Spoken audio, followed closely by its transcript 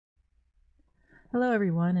Hello,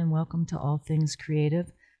 everyone, and welcome to All Things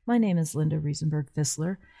Creative. My name is Linda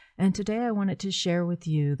Riesenberg-Fissler, and today I wanted to share with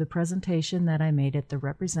you the presentation that I made at the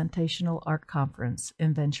Representational Art Conference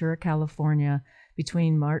in Ventura, California,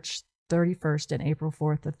 between March 31st and April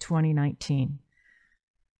 4th of 2019.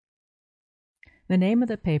 The name of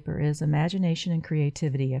the paper is Imagination and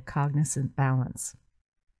Creativity, a Cognizant Balance.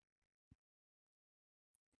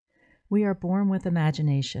 We are born with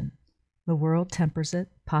imagination. The world tempers it,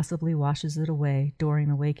 possibly washes it away during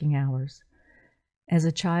the waking hours. As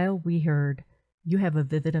a child, we heard, "You have a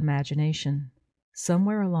vivid imagination."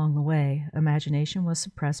 Somewhere along the way, imagination was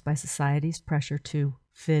suppressed by society's pressure to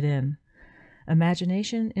fit in.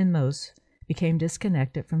 Imagination, in most, became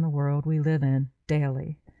disconnected from the world we live in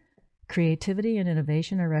daily. Creativity and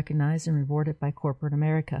innovation are recognized and rewarded by corporate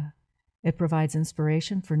America. It provides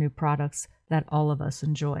inspiration for new products that all of us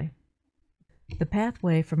enjoy. The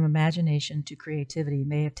pathway from imagination to creativity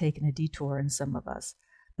may have taken a detour in some of us,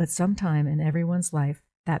 but sometime in everyone's life,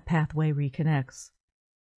 that pathway reconnects.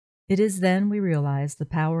 It is then we realize the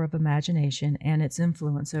power of imagination and its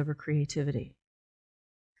influence over creativity.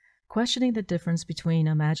 Questioning the difference between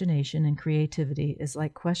imagination and creativity is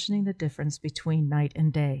like questioning the difference between night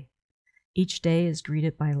and day. Each day is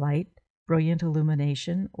greeted by light, brilliant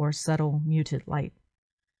illumination, or subtle, muted light.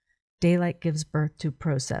 Daylight gives birth to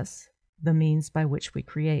process, the means by which we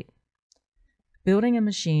create. Building a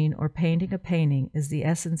machine or painting a painting is the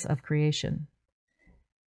essence of creation.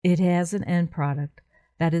 It has an end product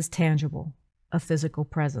that is tangible, a physical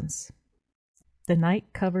presence. The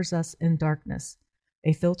night covers us in darkness,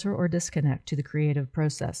 a filter or disconnect to the creative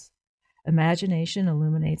process. Imagination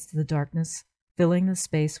illuminates the darkness, filling the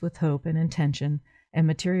space with hope and intention and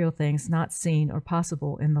material things not seen or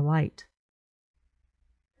possible in the light.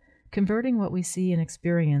 Converting what we see and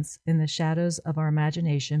experience in the shadows of our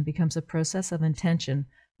imagination becomes a process of intention,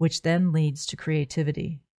 which then leads to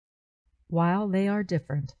creativity. While they are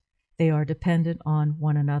different, they are dependent on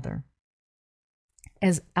one another.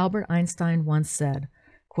 As Albert Einstein once said,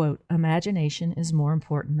 quote, "Imagination is more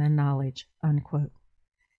important than knowledge," unquote.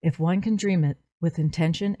 If one can dream it with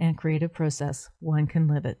intention and creative process, one can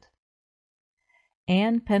live it.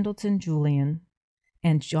 Anne Pendleton Julian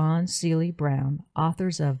and John Seely Brown,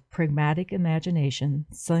 authors of Pragmatic Imagination,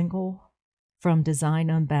 Single from Design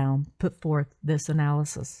Unbound, put forth this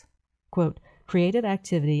analysis. Quote, "Creative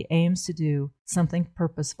activity aims to do something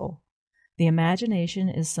purposeful. The imagination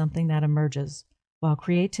is something that emerges, while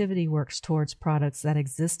creativity works towards products that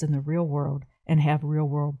exist in the real world and have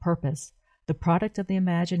real-world purpose. The product of the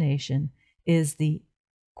imagination is the,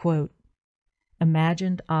 quote,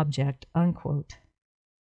 imagined object, unquote.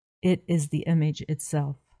 It is the image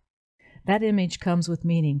itself. That image comes with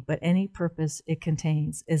meaning, but any purpose it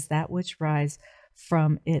contains is that which arises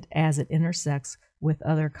from it as it intersects with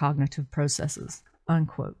other cognitive processes,"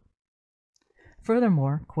 unquote.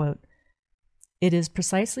 Furthermore, quote, "It is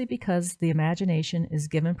precisely because the imagination is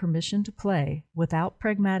given permission to play without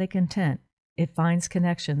pragmatic intent, it finds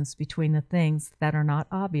connections between the things that are not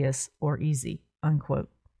obvious or easy,"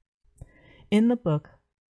 unquote. In the book,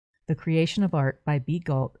 The Creation of Art by B.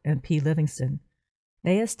 Galt and P. Livingston,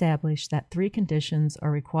 they establish that 3 conditions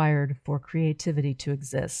are required for creativity to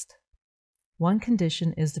exist. One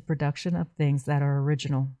condition is the production of things that are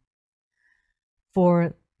original.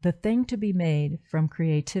 For the thing to be made from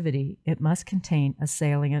creativity, it must contain a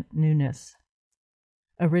salient newness.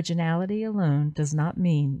 Originality alone does not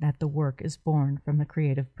mean that the work is born from the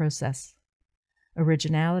creative process.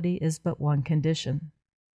 Originality is but one condition.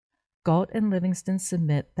 Galt and Livingston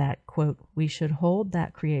submit that, quote, "We should hold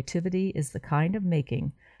that creativity is the kind of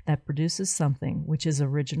making that produces something which is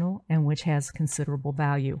original and which has considerable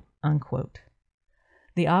value," unquote.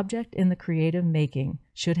 The object in the creative making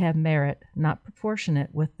should have merit not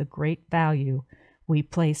proportionate with the great value we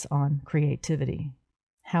place on creativity.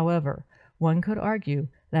 However, one could argue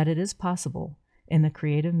that it is possible in the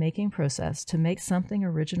creative making process to make something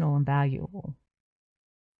original and valuable.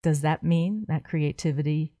 Does that mean that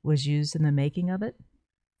creativity was used in the making of it?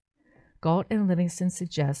 Galt and Livingston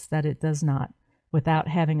suggest that it does not, without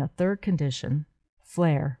having a third condition,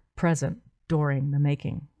 flair, present during the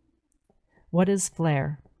making. What is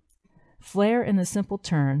flair? Flair, in the simple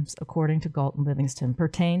terms, according to Galt and Livingston,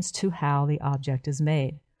 pertains to how the object is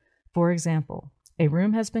made. For example, a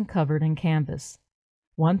room has been covered in canvas.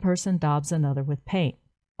 One person daubs another with paint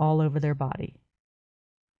all over their body.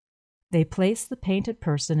 They place the painted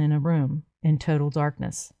person in a room in total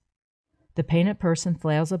darkness. The painted person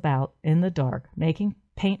flails about in the dark, making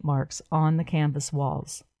paint marks on the canvas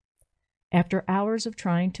walls. After hours of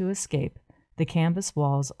trying to escape, the canvas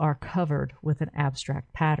walls are covered with an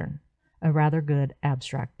abstract pattern, a rather good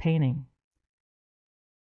abstract painting.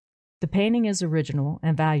 The painting is original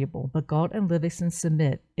and valuable, but Galt and Livingston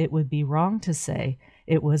submit it would be wrong to say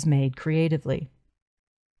it was made creatively.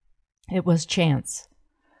 It was chance.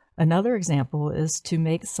 Another example is to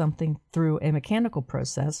make something through a mechanical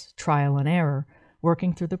process, trial and error,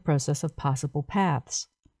 working through the process of possible paths.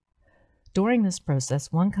 During this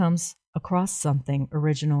process, one comes across something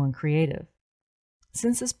original and creative.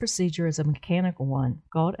 Since this procedure is a mechanical one,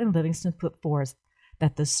 Galt and Livingston put forth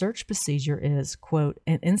that the search procedure is, quote,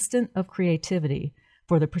 an instant of creativity,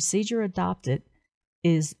 for the procedure adopted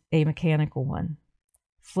is a mechanical one.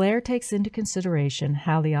 Flair takes into consideration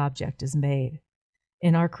how the object is made.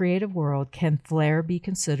 In our creative world, can flair be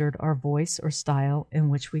considered our voice or style in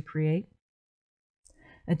which we create?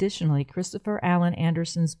 Additionally, Christopher Alan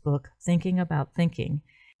Anderson's book, Thinking About Thinking,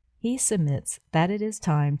 he submits that it is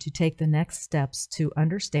time to take the next steps to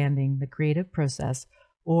understanding the creative process,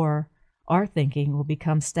 or our thinking will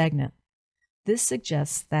become stagnant. This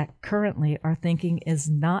suggests that currently our thinking is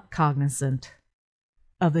not cognizant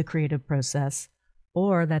of the creative process,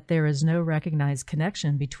 or that there is no recognized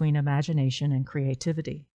connection between imagination and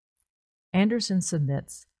creativity. Anderson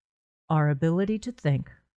submits, our ability to think,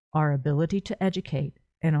 our ability to educate,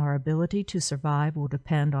 and our ability to survive will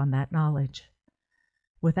depend on that knowledge.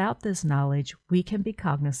 Without this knowledge, we can be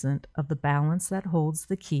cognizant of the balance that holds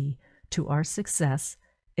the key to our success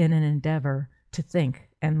in an endeavor to think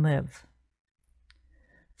and live.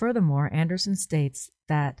 Furthermore, Anderson states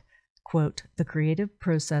that, quote, the creative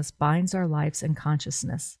process binds our lives and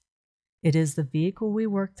consciousness. It is the vehicle we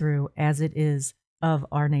work through as it is of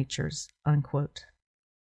our natures, unquote.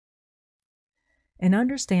 An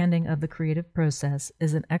understanding of the creative process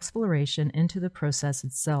is an exploration into the process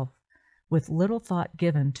itself, with little thought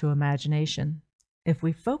given to imagination. If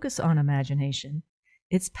we focus on imagination,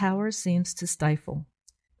 its power seems to stifle.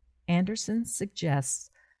 Anderson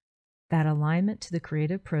suggests that alignment to the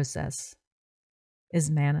creative process is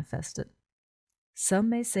manifested. Some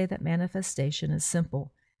may say that manifestation is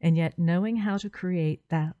simple, and yet knowing how to create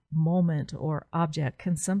that moment or object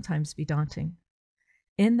can sometimes be daunting.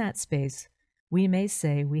 In that space, we may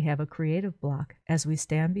say we have a creative block as we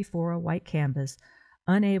stand before a white canvas,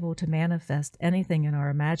 unable to manifest anything in our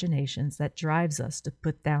imaginations that drives us to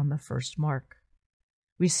put down the first mark.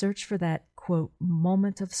 We search for that, quote,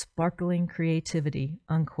 moment of sparkling creativity,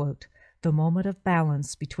 unquote, the moment of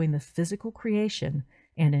balance between the physical creation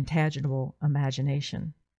and intangible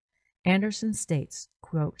imagination. Anderson states,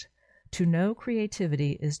 quote, to know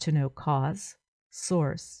creativity is to know cause,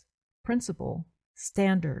 source, principle,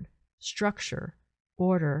 standard, structure,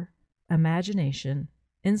 order, imagination,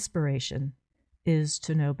 inspiration, is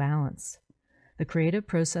to know balance. The creative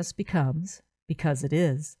process becomes, because it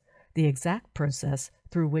is, the exact process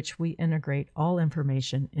through which we integrate all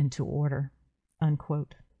information into order,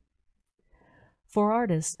 unquote. For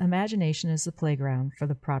artists, imagination is the playground for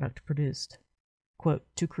the product produced. Quote,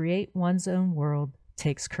 to create one's own world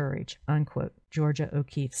takes courage, unquote, Georgia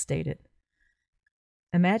O'Keeffe stated.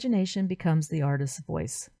 Imagination becomes the artist's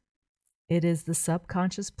voice. It is the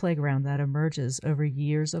subconscious playground that emerges over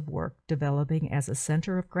years of work developing as a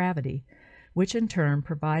center of gravity, which in turn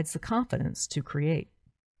provides the confidence to create.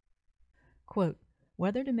 Quote,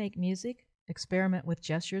 whether to make music, experiment with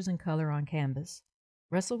gestures and color on canvas,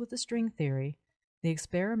 wrestle with the string theory, the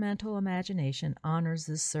experimental imagination honors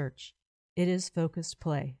this search. It is focused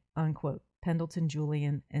play, unquote, Pendleton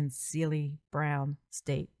Julian and Celie Brown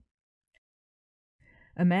state.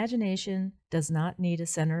 Imagination does not need a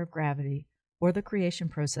center of gravity or the creation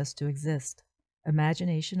process to exist.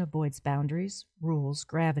 Imagination avoids boundaries, rules,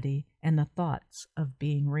 gravity, and the thoughts of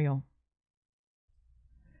being real.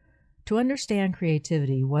 To understand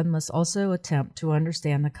creativity, one must also attempt to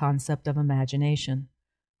understand the concept of imagination.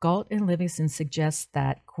 Galt and Livingston suggest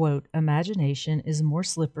that, quote, imagination is more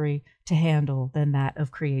slippery to handle than that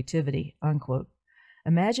of creativity, unquote.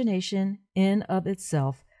 Imagination, in of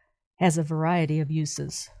itself, has a variety of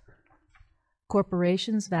uses.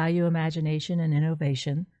 Corporations value imagination and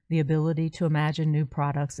innovation, the ability to imagine new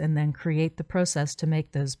products and then create the process to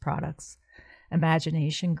make those products.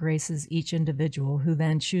 Imagination graces each individual who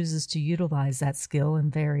then chooses to utilize that skill in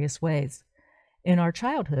various ways. In our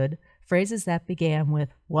childhood, phrases that began with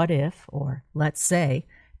what if or let's say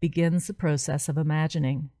begins the process of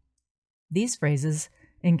imagining. These phrases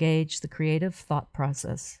engage the creative thought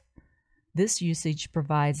process. This usage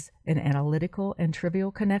provides an analytical and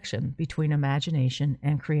trivial connection between imagination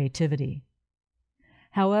and creativity.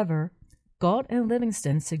 However, Galt and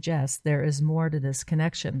Livingston suggest there is more to this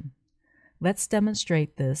connection. Let's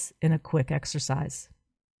demonstrate this in a quick exercise.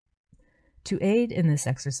 To aid in this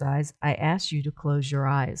exercise, I ask you to close your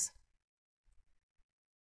eyes.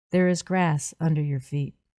 There is grass under your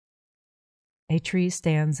feet. A tree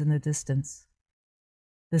stands in the distance.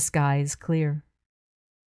 The sky is clear.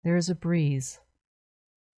 There is a breeze.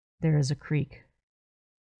 There is a creek.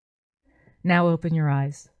 Now open your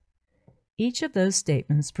eyes. Each of those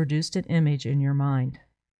statements produced an image in your mind.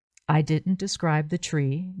 I didn't describe the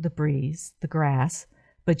tree, the breeze, the grass,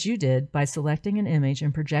 but you did by selecting an image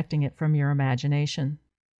and projecting it from your imagination.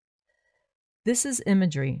 This is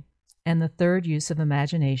imagery, and the third use of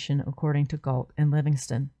imagination according to Galt and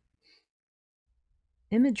Livingston.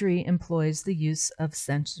 Imagery employs the use of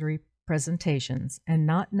sensory presentations and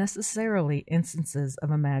not necessarily instances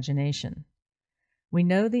of imagination. We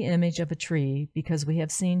know the image of a tree because we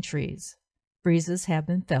have seen trees. Breezes have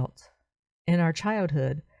been felt. In our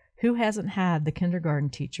childhood, who hasn't had the kindergarten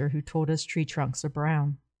teacher who told us tree trunks are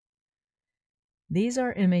brown? These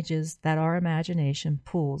are images that our imagination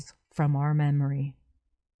pulls from our memory.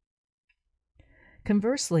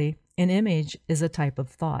 Conversely, an image is a type of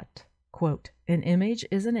thought. Quote, an image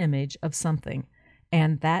is an image of something,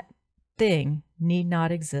 and that thing need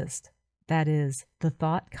not exist. That is, the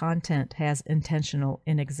thought content has intentional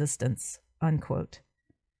in existence. Unquote.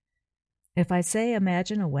 If I say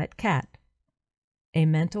imagine a wet cat, a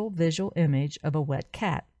mental visual image of a wet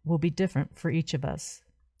cat will be different for each of us.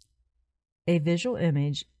 A visual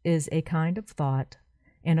image is a kind of thought,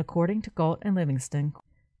 and according to Galt and Livingston,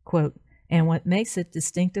 quote, and what makes it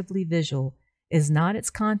distinctively visual is not its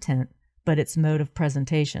content, but its mode of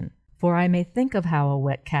presentation. For I may think of how a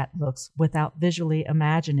wet cat looks without visually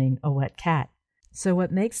imagining a wet cat. So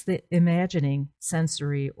what makes the imagining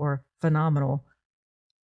sensory or phenomenal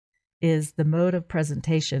is the mode of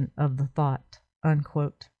presentation of the thought.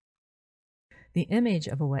 Unquote. The image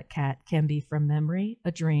of a wet cat can be from memory,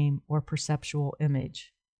 a dream, or perceptual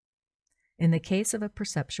image. In the case of a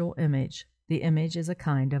perceptual image, the image is a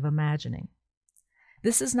kind of imagining.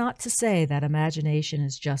 This is not to say that imagination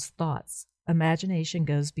is just thoughts. Imagination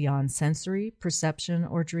goes beyond sensory, perception,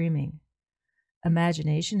 or dreaming.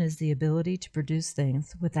 Imagination is the ability to produce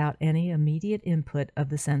things without any immediate input of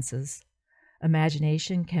the senses.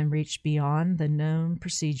 Imagination can reach beyond the known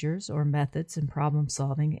procedures or methods in problem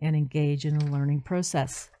solving and engage in a learning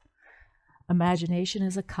process. Imagination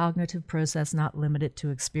is a cognitive process not limited to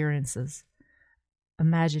experiences.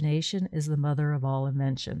 Imagination is the mother of all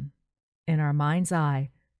invention. In our mind's eye,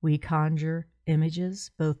 we conjure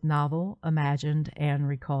images, both novel, imagined, and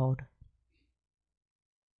recalled.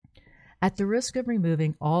 At the risk of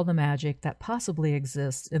removing all the magic that possibly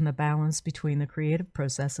exists in the balance between the creative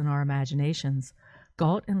process and our imaginations,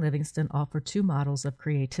 Galt and Livingston offer two models of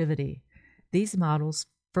creativity. These models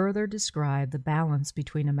further describe the balance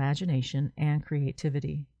between imagination and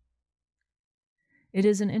creativity. It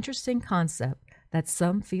is an interesting concept that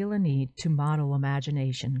some feel a need to model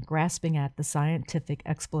imagination, grasping at the scientific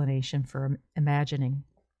explanation for imagining.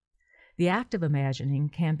 The act of imagining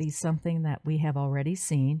can be something that we have already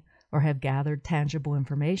seen or have gathered tangible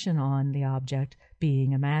information on the object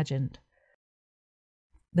being imagined.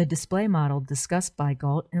 The display model discussed by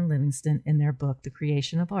Galt and Livingston in their book, The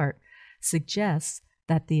Creation of Art, suggests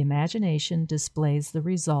that the imagination displays the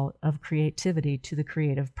result of creativity to the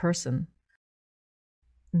creative person.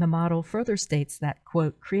 The model further states that,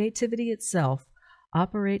 quote, creativity itself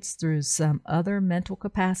operates through some other mental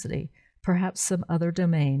capacity, perhaps some other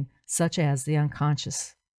domain, such as the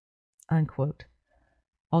unconscious, unquote.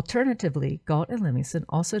 Alternatively, Galt and Livingston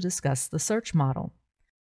also discuss the search model.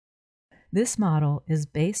 This model is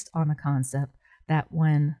based on the concept that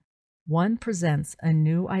when one presents a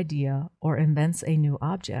new idea or invents a new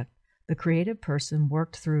object, the creative person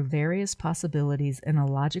worked through various possibilities in a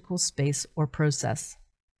logical space or process.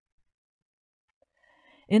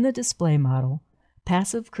 In the display model,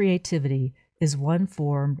 passive creativity is one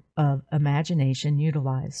form of imagination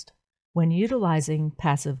utilized. When utilizing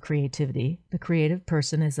passive creativity, the creative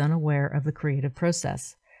person is unaware of the creative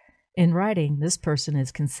process. In writing, this person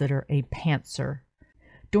is considered a pantser.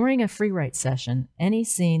 During a free write session, any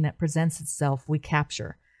scene that presents itself we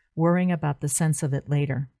capture, worrying about the sense of it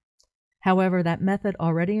later. However, that method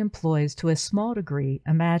already employs to a small degree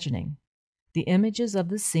imagining. The images of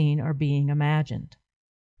the scene are being imagined.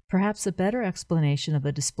 Perhaps a better explanation of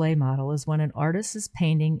the display model is when an artist is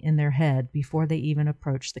painting in their head before they even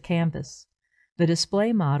approach the canvas. The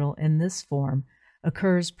display model in this form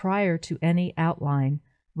occurs prior to any outline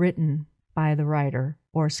written by the writer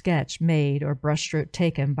or sketch made or brushstroke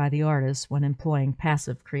taken by the artist when employing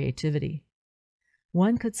passive creativity.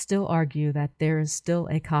 One could still argue that there is still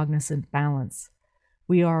a cognizant balance.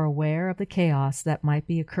 We are aware of the chaos that might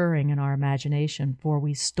be occurring in our imagination, for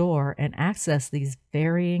we store and access these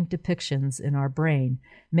varying depictions in our brain,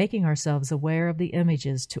 making ourselves aware of the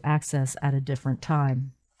images to access at a different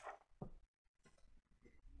time.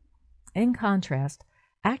 In contrast,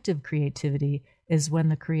 active creativity is when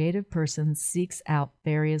the creative person seeks out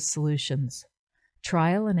various solutions.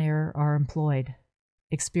 Trial and error are employed.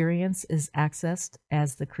 Experience is accessed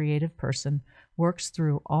as the creative person works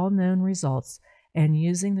through all known results and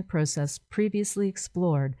using the process previously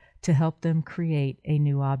explored to help them create a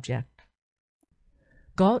new object.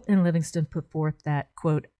 Galt and Livingston put forth that,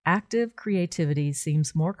 quote, active creativity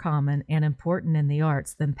seems more common and important in the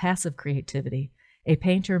arts than passive creativity. A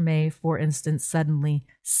painter may, for instance, suddenly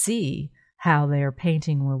see how their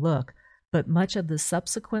painting will look, but much of the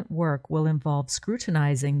subsequent work will involve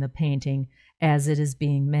scrutinizing the painting as it is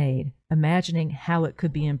being made, imagining how it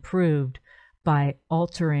could be improved by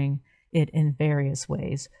altering it in various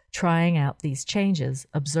ways, trying out these changes,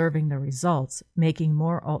 observing the results, making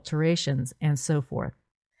more alterations, and so forth.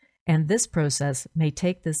 And this process may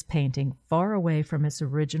take this painting far away from its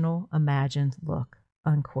original imagined look,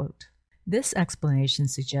 unquote. This explanation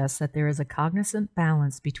suggests that there is a cognizant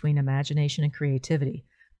balance between imagination and creativity,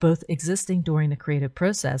 both existing during the creative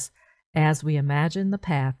process as we imagine the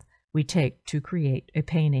path we take to create a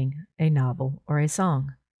painting, a novel, or a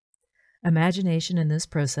song. Imagination in this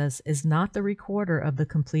process is not the recorder of the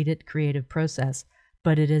completed creative process,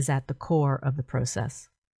 but it is at the core of the process.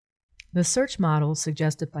 The search model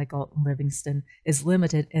suggested by Galt and Livingston is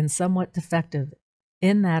limited and somewhat defective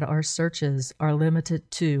in that our searches are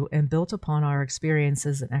limited to and built upon our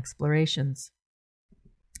experiences and explorations.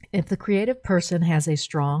 If the creative person has a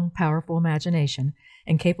strong, powerful imagination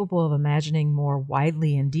and capable of imagining more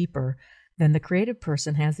widely and deeper, then the creative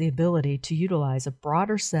person has the ability to utilize a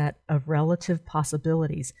broader set of relative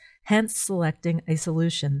possibilities, hence selecting a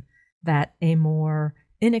solution that a more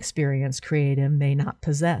inexperienced creative may not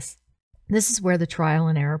possess. This is where the trial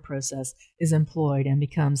and error process is employed and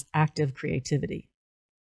becomes active creativity.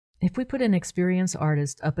 If we put an experienced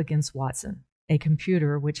artist up against Watson, a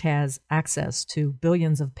computer which has access to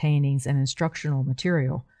billions of paintings and instructional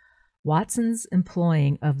material, Watson's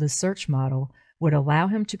employing of the search model would allow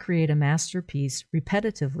him to create a masterpiece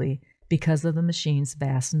repetitively because of the machine's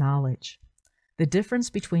vast knowledge. The difference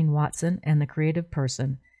between Watson and the creative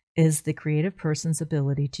person is the creative person's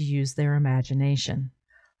ability to use their imagination.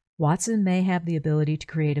 Watson may have the ability to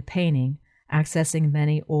create a painting, accessing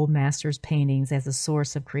many old masters' paintings as a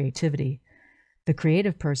source of creativity. The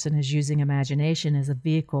creative person is using imagination as a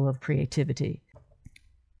vehicle of creativity.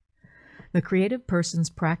 The creative person's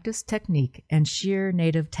practiced technique and sheer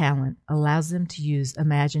native talent allows them to use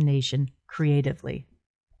imagination creatively.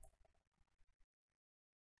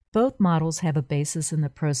 Both models have a basis in the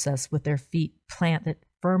process with their feet planted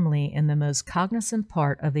firmly in the most cognizant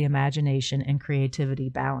part of the imagination and creativity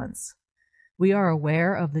balance. We are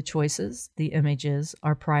aware of the choices, the images,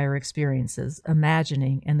 our prior experiences,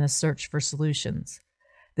 imagining, and the search for solutions.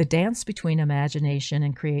 The dance between imagination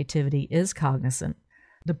and creativity is cognizant,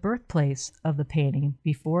 the birthplace of the painting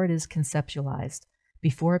before it is conceptualized,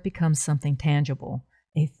 before it becomes something tangible,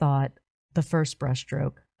 a thought, the first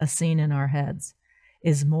brushstroke, a scene in our heads,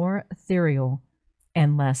 is more ethereal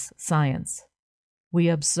and less science. We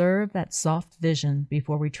observe that soft vision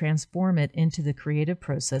before we transform it into the creative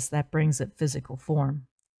process that brings it physical form.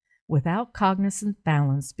 Without cognizant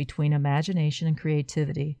balance between imagination and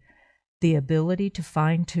creativity, the ability to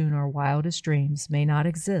fine-tune our wildest dreams may not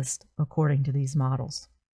exist according to these models.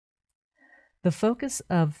 The focus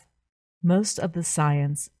of most of the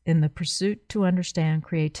science in the pursuit to understand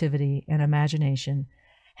creativity and imagination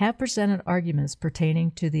have presented arguments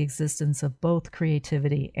pertaining to the existence of both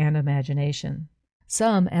creativity and imagination.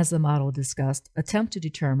 Some, as the model discussed, attempt to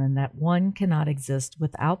determine that one cannot exist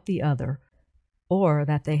without the other, or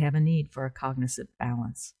that they have a need for a cognizant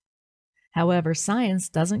balance. However, science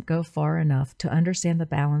doesn't go far enough to understand the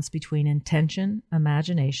balance between intention,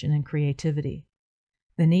 imagination, and creativity.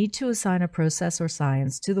 The need to assign a process or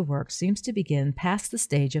science to the work seems to begin past the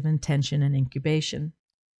stage of intention and incubation.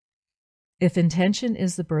 If intention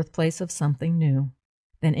is the birthplace of something new,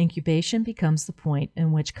 then incubation becomes the point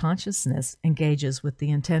in which consciousness engages with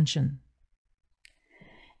the intention.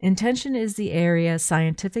 Intention is the area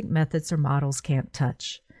scientific methods or models can't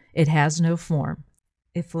touch. It has no form.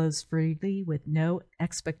 It flows freely with no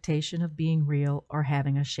expectation of being real or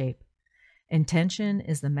having a shape. Intention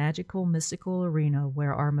is the magical, mystical arena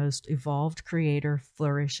where our most evolved creator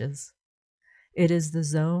flourishes. It is the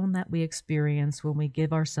zone that we experience when we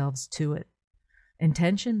give ourselves to it.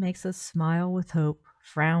 Intention makes us smile with hope,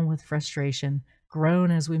 frown with frustration,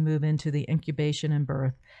 groan as we move into the incubation and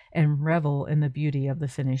birth, and revel in the beauty of the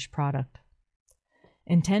finished product.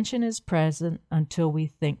 Intention is present until we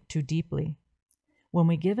think too deeply. When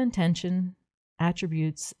we give intention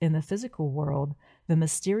attributes in the physical world, the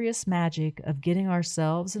mysterious magic of getting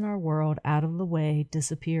ourselves and our world out of the way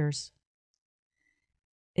disappears.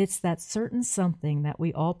 It's that certain something that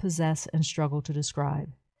we all possess and struggle to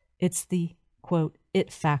describe. It's the, quote,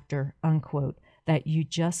 it factor, unquote, that you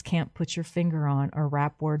just can't put your finger on or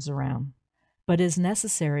wrap words around, but is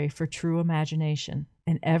necessary for true imagination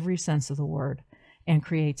in every sense of the word and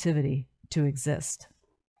creativity to exist.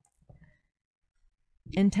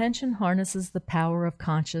 Intention harnesses the power of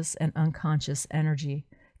conscious and unconscious energy,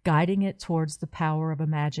 guiding it towards the power of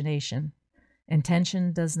imagination.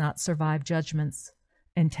 Intention does not survive judgments.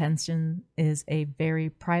 Intention is a very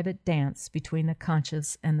private dance between the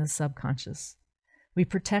conscious and the subconscious. We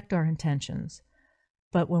protect our intentions,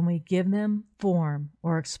 but when we give them form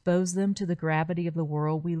or expose them to the gravity of the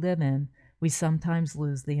world we live in, we sometimes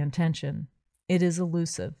lose the intention. It is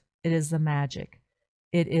elusive. It is the magic.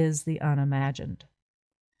 It is the unimagined.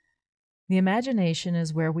 The imagination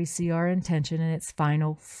is where we see our intention in its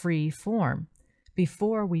final free form,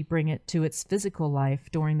 before we bring it to its physical life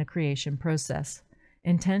during the creation process.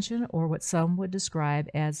 Intention, or what some would describe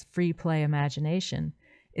as free play imagination,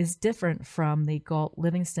 is different from the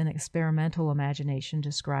Galt-Livingston experimental imagination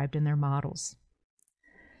described in their models.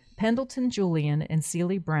 Pendleton, Julian, and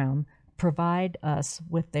Seeley Brown provide us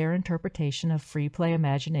with their interpretation of free play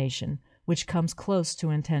imagination, which comes close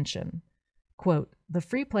to intention. Quote, the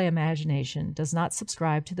free play imagination does not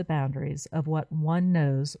subscribe to the boundaries of what one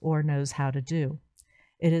knows or knows how to do.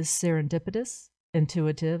 It is serendipitous,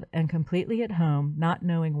 intuitive, and completely at home, not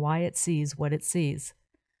knowing why it sees what it sees.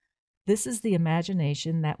 This is the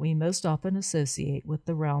imagination that we most often associate with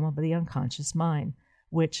the realm of the unconscious mind,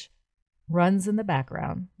 which runs in the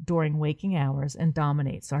background during waking hours and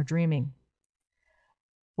dominates our dreaming.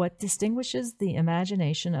 What distinguishes the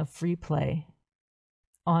imagination of free play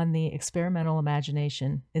on the experimental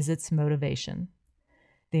imagination is its motivation.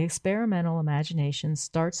 The experimental imagination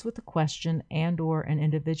starts with a question and/or an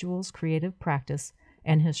individual's creative practice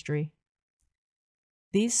and history.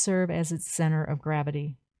 These serve as its center of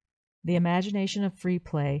gravity. The imagination of free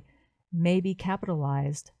play may be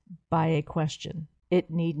capitalized by a question.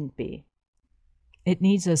 It needn't be. It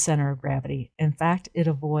needs a center of gravity. In fact, it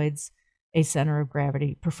avoids a center of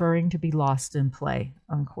gravity, preferring to be lost in play,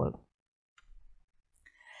 unquote.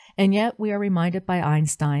 And yet we are reminded by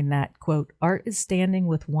Einstein that, quote, art is standing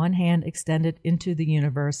with one hand extended into the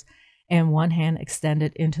universe and one hand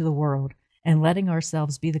extended into the world, and letting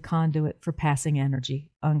ourselves be the conduit for passing energy,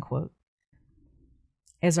 unquote.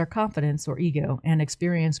 As our confidence or ego and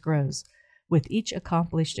experience grows, with each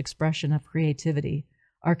accomplished expression of creativity,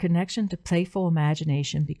 our connection to playful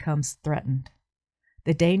imagination becomes threatened.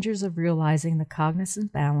 The dangers of realizing the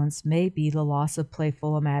cognizant balance may be the loss of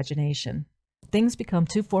playful imagination. Things become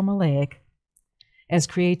too formulaic as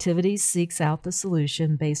creativity seeks out the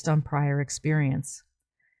solution based on prior experience.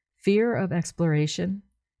 Fear of exploration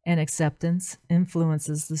and acceptance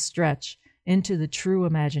influences the stretch into the true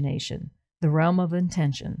imagination, the realm of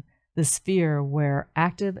intention, the sphere where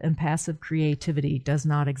active and passive creativity does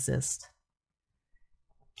not exist.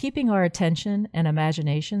 Keeping our attention and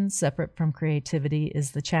imagination separate from creativity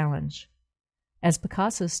is the challenge. As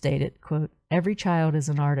Picasso stated, quote, every child is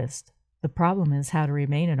an artist. The problem is how to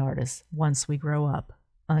remain an artist once we grow up,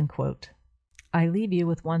 unquote. I leave you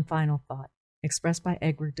with one final thought, expressed by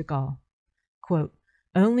Edgar Degas. Quote,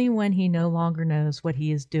 only when he no longer knows what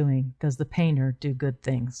he is doing does the painter do good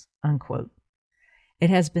things, unquote.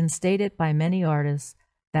 It has been stated by many artists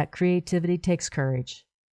that creativity takes courage.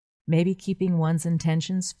 Maybe keeping one's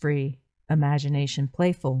intentions free, imagination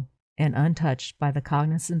playful, and untouched by the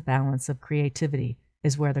cognizant balance of creativity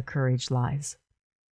is where the courage lies.